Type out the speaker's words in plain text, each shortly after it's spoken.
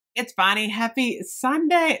It's Bonnie. Happy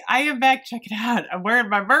Sunday. I am back. Check it out. I'm wearing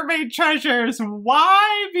my mermaid treasures.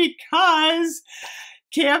 Why? Because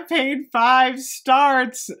campaign 5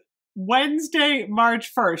 starts Wednesday,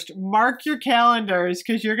 March 1st. Mark your calendars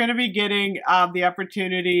because you're going to be getting the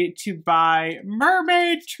opportunity to buy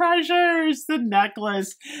mermaid treasures, the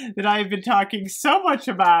necklace that I've been talking so much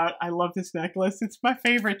about. I love this necklace. It's my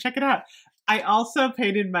favorite. Check it out. I also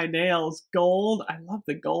painted my nails gold. I love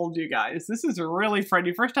the gold, you guys. This is really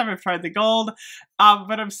pretty. First time I've tried the gold,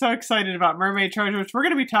 but I'm so excited about mermaid treasures. We're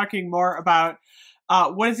going to be talking more about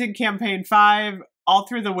what is in campaign 5 all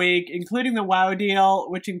through the week, including the WoW deal,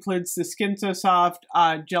 which includes the Skin So Soft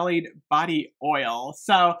jellied body oil.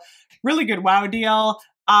 So really good WoW deal.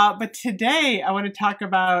 But today I want to talk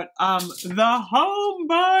about the home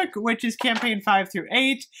book, which is campaign 5 through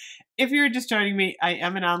 8. If you're just joining me, I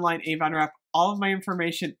am an online AVON rep. All of my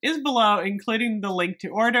information is below, including the link to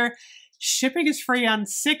order. Shipping is free on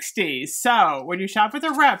 60. So when you shop with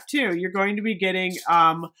a rep too, you're going to be getting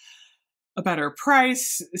a better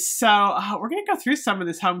price. So we're going to go through some of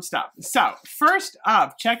this home stuff. So first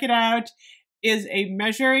up, check it out, is a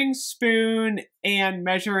measuring spoon and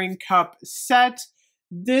measuring cup set.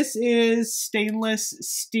 This is stainless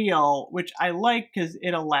steel, which I like because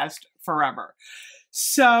it'll last forever.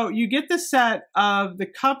 So you get the set of the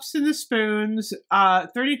cups and the spoons,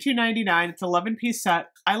 $32.99. It's an 11-piece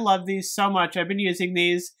set. I love these so much. I've been using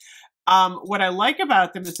these. What I like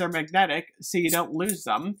about them is they're magnetic, so you don't lose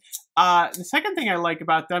them. The second thing I like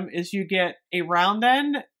about them is you get a round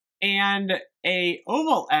end and a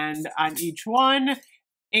oval end on each one.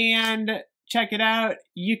 And check it out,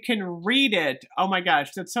 you can read it. Oh my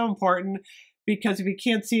gosh, that's so important because if you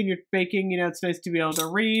can't see and you're baking, you know, it's nice to be able to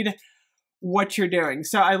read what you're doing.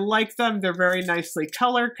 So I like them. They're very nicely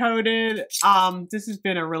color-coded. This has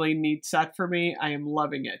been a really neat set for me. I am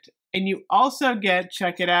loving it. And you also get,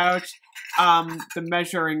 check it out, the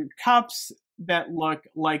measuring cups that look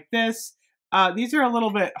like this. These are a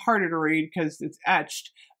little bit harder to read because it's etched,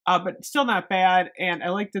 but still not bad. And I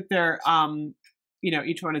like that they're, you know,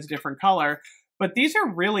 each one is a different color. But these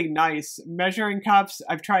are really nice measuring cups.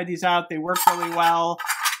 I've tried these out. They work really well.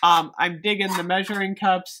 I'm digging the measuring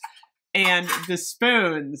cups. And the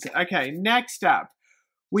spoons. Okay, next up,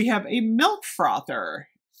 we have a milk frother.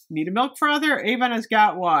 Need a milk frother? Avon has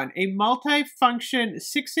got one. A multi-function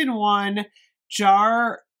 6-in-1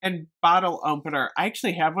 jar and bottle opener. I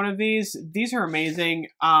actually have one of these. These are amazing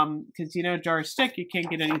because, you know, jars stick. You can't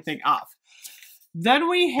get anything off. Then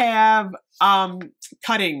we have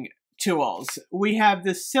cutting tools. We have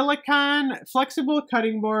the silicone flexible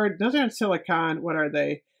cutting board. Those aren't silicone. What are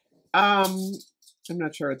they? I'm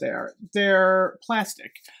not sure what they are. They're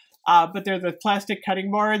plastic, but they're the plastic cutting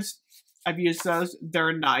boards. I've used those.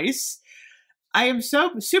 They're nice. I am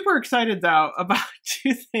so super excited though about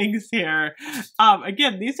two things here.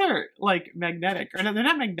 Again, these are like magnetic, or no, they're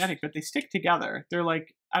not magnetic, but they stick together. They're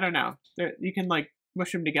like, I don't know. You can like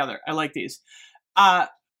mush them together. I like these.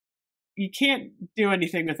 You can't do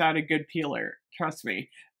anything without a good peeler. Trust me.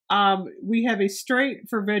 We have a straight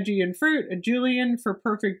for veggie and fruit, a julienne for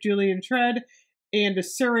perfect julienne shred, and a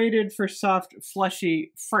serrated for soft,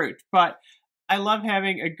 fleshy fruit. But I love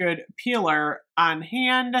having a good peeler on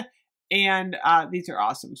hand, and these are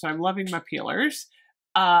awesome. So I'm loving my peelers.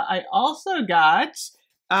 I also got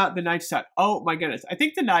the knife set. Oh my goodness. I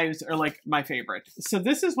think the knives are like my favorite. So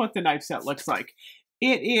this is what the knife set looks like.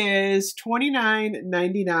 It is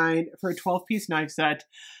 $29.99 for a 12-piece knife set.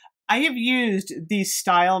 I have used these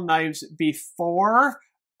style knives before.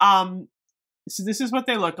 So this is what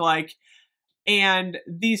they look like. And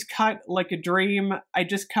these cut like a dream. I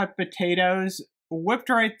just cut potatoes, whipped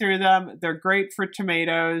right through them. They're great for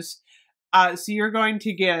tomatoes. So you're going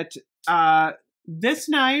to get this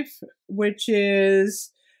knife, which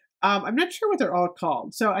is, I'm not sure what they're all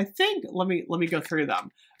called. So I think, let me go through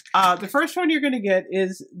them. The first one you're going to get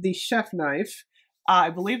is the chef knife.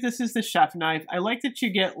 I believe this is the chef knife. I like that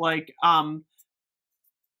you get like, let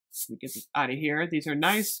me get this out of here. These are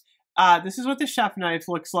nice. This is what the chef knife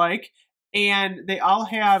looks like. And they all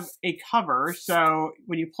have a cover, so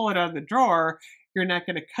when you pull it out of the drawer, you're not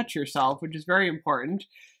going to cut yourself, which is very important.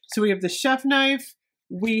 So we have the chef knife.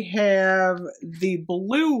 We have the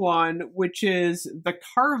blue one, which is the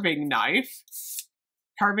carving knife.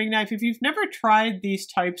 Carving knife. If you've never tried these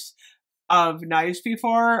types of knives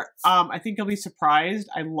before, I think you'll be surprised.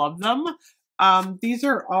 I love them. These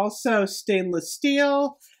are also stainless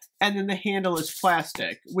steel, and then the handle is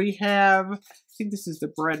plastic. We have, I think this is the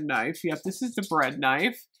bread knife. Yep, this is the bread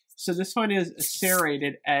knife. So this one is a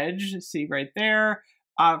serrated edge, see right there,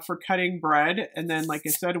 for cutting bread. And then, like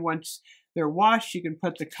I said, once they're washed, you can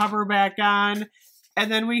put the cover back on.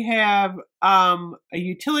 And then we have a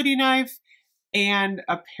utility knife and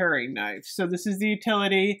a paring knife. So this is the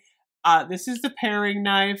utility. This is the paring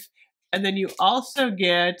knife. And then you also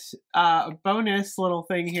get a bonus little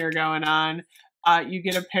thing here going on. You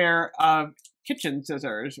get a pair of kitchen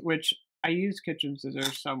scissors, which I use kitchen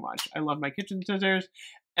scissors so much. I love my kitchen scissors,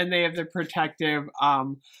 and they have the protective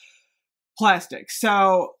plastic.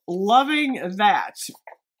 So loving that.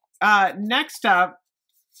 Next up,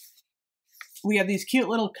 we have these cute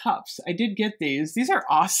little cups. I did get these. These are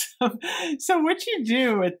awesome. So what you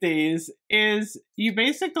do with these is you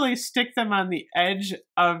basically stick them on the edge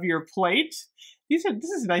of your plate. This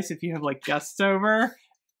is nice if you have like guests over.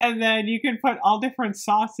 And then you can put all different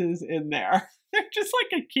sauces in there. They're just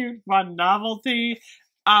like a cute, fun novelty.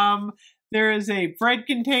 There is a bread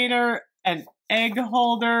container, an egg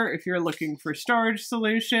holder if you're looking for storage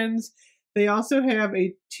solutions. They also have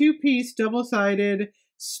a 2-piece double-sided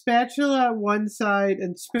spatula one side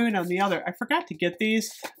and spoon on the other. I forgot to get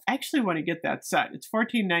these. I actually want to get that set. It's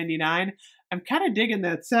 $14.99. I'm kind of digging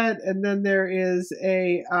that set. And then there is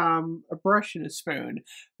a brush and a spoon,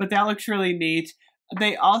 but that looks really neat.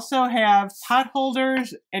 They also have pot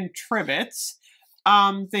holders and trivets.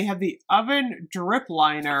 They have the oven drip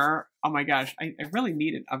liner. Oh my gosh, I really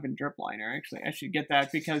need an oven drip liner. Actually, I should get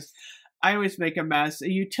that because I always make a mess.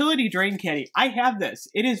 A utility drain caddy. I have this.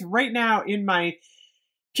 It is right now in my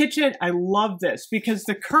kitchen. I love this because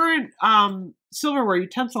the current silverware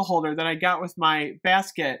utensil holder that I got with my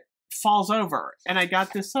basket falls over. And I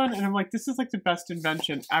got this one and I'm like, this is like the best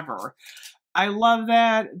invention ever. I love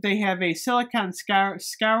that. They have a silicone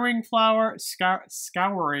scouring flour,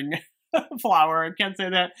 scouring flour, I can't say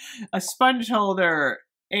that, a sponge holder,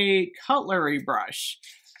 a cutlery brush.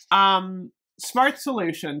 Smart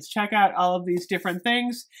Solutions. Check out all of these different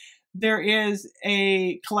things. There is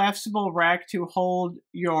a collapsible rack to hold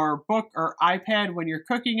your book or iPad when you're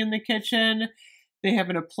cooking in the kitchen. They have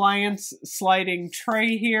an appliance sliding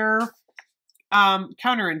tray here.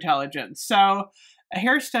 Counterintelligence. So a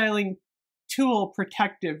hairstyling tool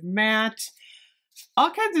protective mat.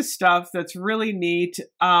 All kinds of stuff that's really neat.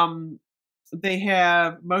 They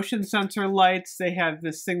have motion sensor lights. They have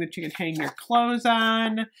this thing that you can hang your clothes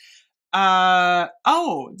on.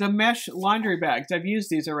 Oh, the mesh laundry bags. I've used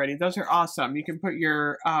these already. Those are awesome. You can put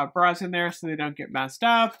your bras in there so they don't get messed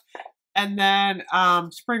up. And then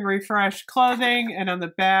spring refresh clothing. And on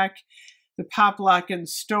the back, the Pop Lock and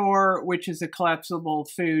Store, which is a collapsible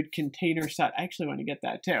food container set. I actually want to get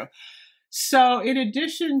that too. So in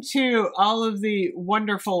addition to all of the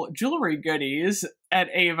wonderful jewelry goodies at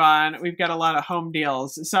Avon, we've got a lot of home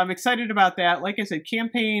deals. So I'm excited about that. Like I said,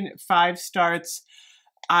 campaign 5 starts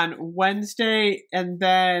on Wednesday. And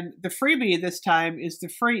then the freebie this time is the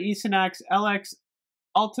free Esonox LX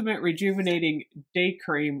Ultimate Rejuvenating Day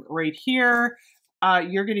Cream right here.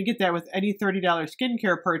 You're going to get that with any $30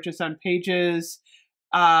 skincare purchase on pages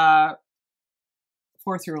 4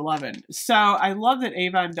 through 11. So I love that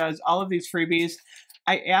Avon does all of these freebies.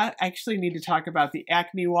 I actually need to talk about the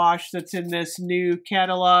acne wash that's in this new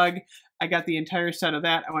catalog. I got the entire set of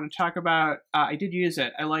that. I want to talk about, I did use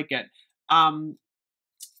it. I like it.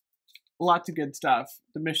 Lots of good stuff.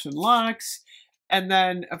 The Mission Lux. And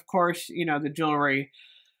then, of course, you know, the jewelry,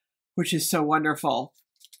 which is so wonderful.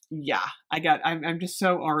 Yeah, I'm just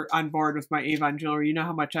so on board with my Avon jewelry. You know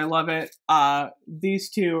how much I love it. These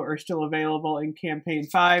two are still available in campaign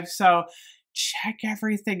 5. So check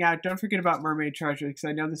everything out. Don't forget about Mermaid Treasure because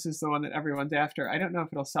I know this is the one that everyone's after. I don't know if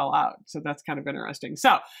it'll sell out. So that's kind of interesting.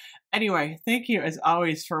 So anyway, thank you as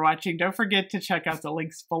always for watching. Don't forget to check out the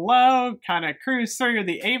links below. Kind of cruise through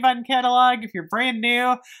the Avon catalog if you're brand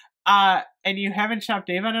new. And you haven't shopped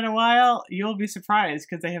Avon in a while, you'll be surprised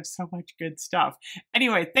because they have so much good stuff.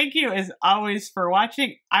 Anyway, thank you as always for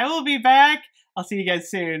watching. I will be back. I'll see you guys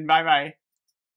soon. Bye-bye.